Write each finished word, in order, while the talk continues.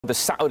The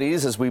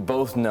Saudis, as we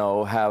both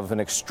know, have an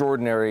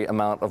extraordinary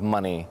amount of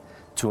money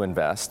to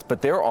invest,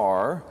 but there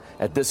are,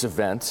 at this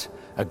event,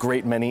 a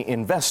great many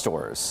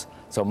investors.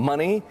 So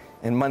money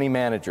and money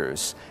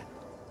managers.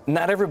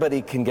 Not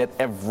everybody can get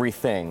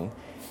everything.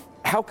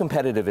 How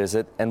competitive is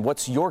it, and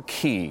what's your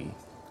key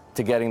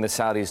to getting the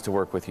Saudis to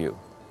work with you?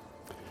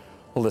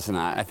 Well, listen,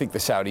 I think the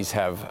Saudis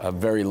have a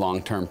very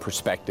long-term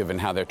perspective in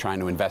how they're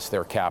trying to invest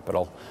their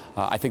capital.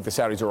 I think the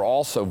Saudis are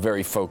also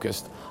very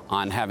focused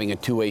on having a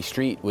two-way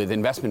street with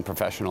investment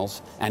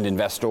professionals and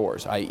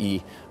investors,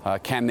 i.e.,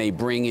 can they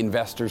bring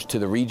investors to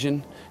the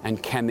region,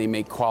 and can they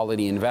make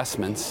quality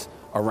investments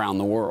around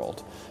the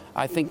world?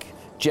 I think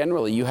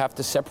generally you have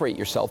to separate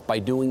yourself by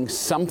doing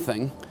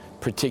something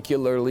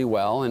particularly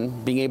well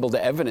and being able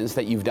to evidence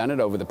that you've done it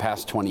over the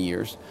past 20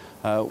 years.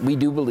 We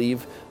do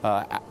believe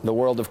the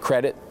world of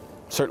credit,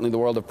 certainly the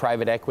world of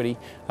private equity,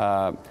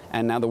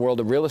 and now the world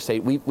of real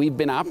estate, we've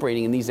been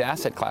operating in these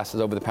asset classes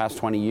over the past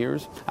 20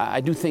 years. I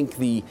do think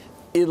the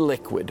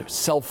illiquid,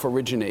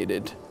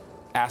 self-originated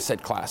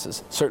asset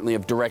classes, certainly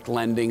of direct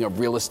lending, of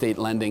real estate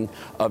lending,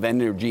 of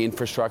energy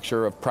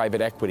infrastructure, of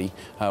private equity,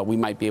 we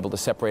might be able to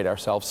separate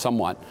ourselves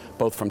somewhat,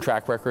 both from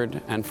track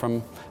record and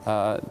from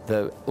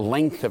the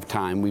length of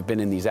time we've been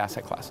in these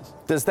asset classes.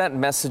 Does that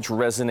message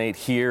resonate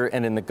here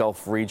and in the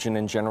Gulf region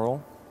in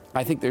general?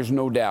 I think there's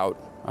no doubt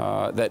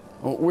that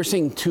we're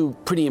seeing two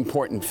pretty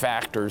important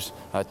factors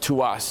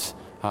to us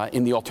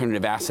in the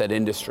alternative asset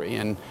industry.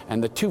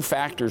 And the two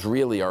factors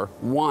really are,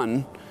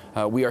 one,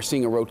 we are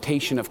seeing a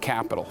rotation of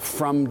capital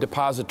from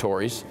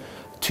depositories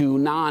to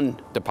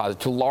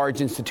non-deposit, to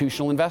large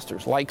institutional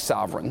investors like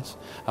sovereigns.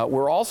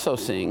 We're also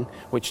seeing,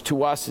 which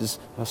to us is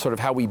sort of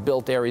how we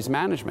built Ares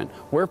Management,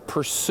 we're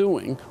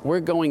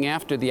going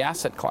after the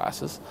asset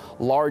classes.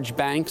 Large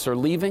banks are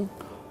leaving,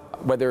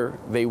 whether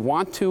they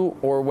want to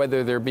or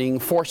whether they're being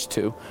forced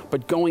to,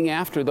 but going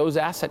after those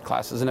asset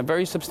classes in a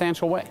very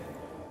substantial way.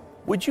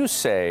 Would you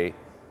say,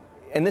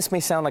 and this may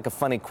sound like a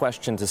funny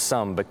question to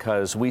some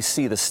because we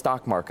see the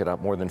stock market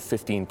up more than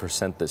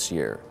 15% this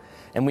year,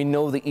 and we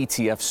know the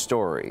ETF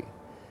story.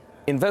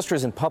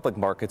 Investors in public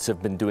markets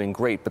have been doing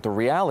great, but the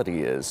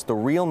reality is the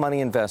real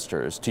money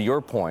investors, to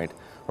your point,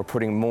 are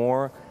putting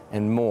more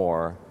and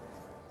more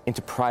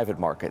into private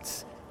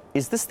markets.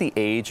 Is this the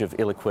age of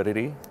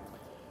illiquidity?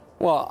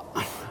 Well,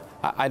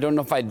 I don't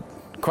know if I'd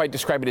quite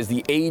describe it as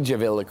the age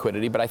of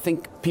illiquidity, but I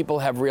think people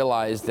have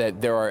realized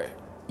that there are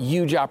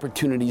huge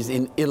opportunities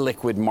in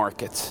illiquid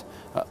markets.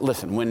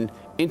 Listen, when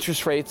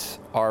interest rates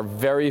are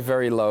very,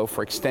 very low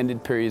for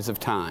extended periods of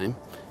time,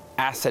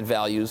 asset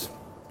values,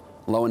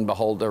 lo and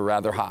behold, are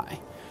rather high.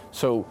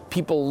 So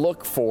people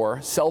look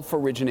for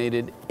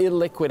self-originated,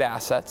 illiquid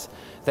assets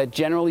that,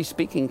 generally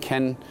speaking,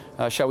 can,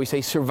 shall we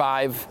say,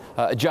 survive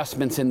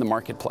adjustments in the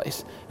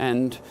marketplace.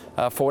 And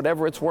for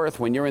whatever it's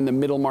worth, when you're in the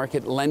middle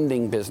market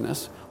lending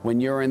business,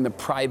 when you're in the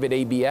private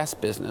ABS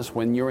business,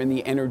 when you're in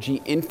the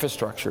energy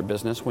infrastructure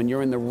business, when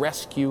you're in the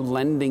rescue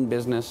lending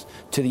business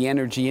to the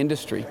energy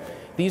industry,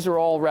 these are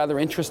all rather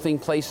interesting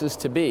places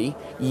to be.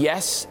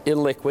 Yes,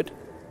 illiquid.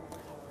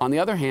 On the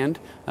other hand,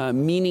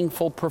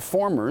 meaningful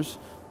performers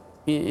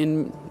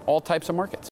in all types of markets.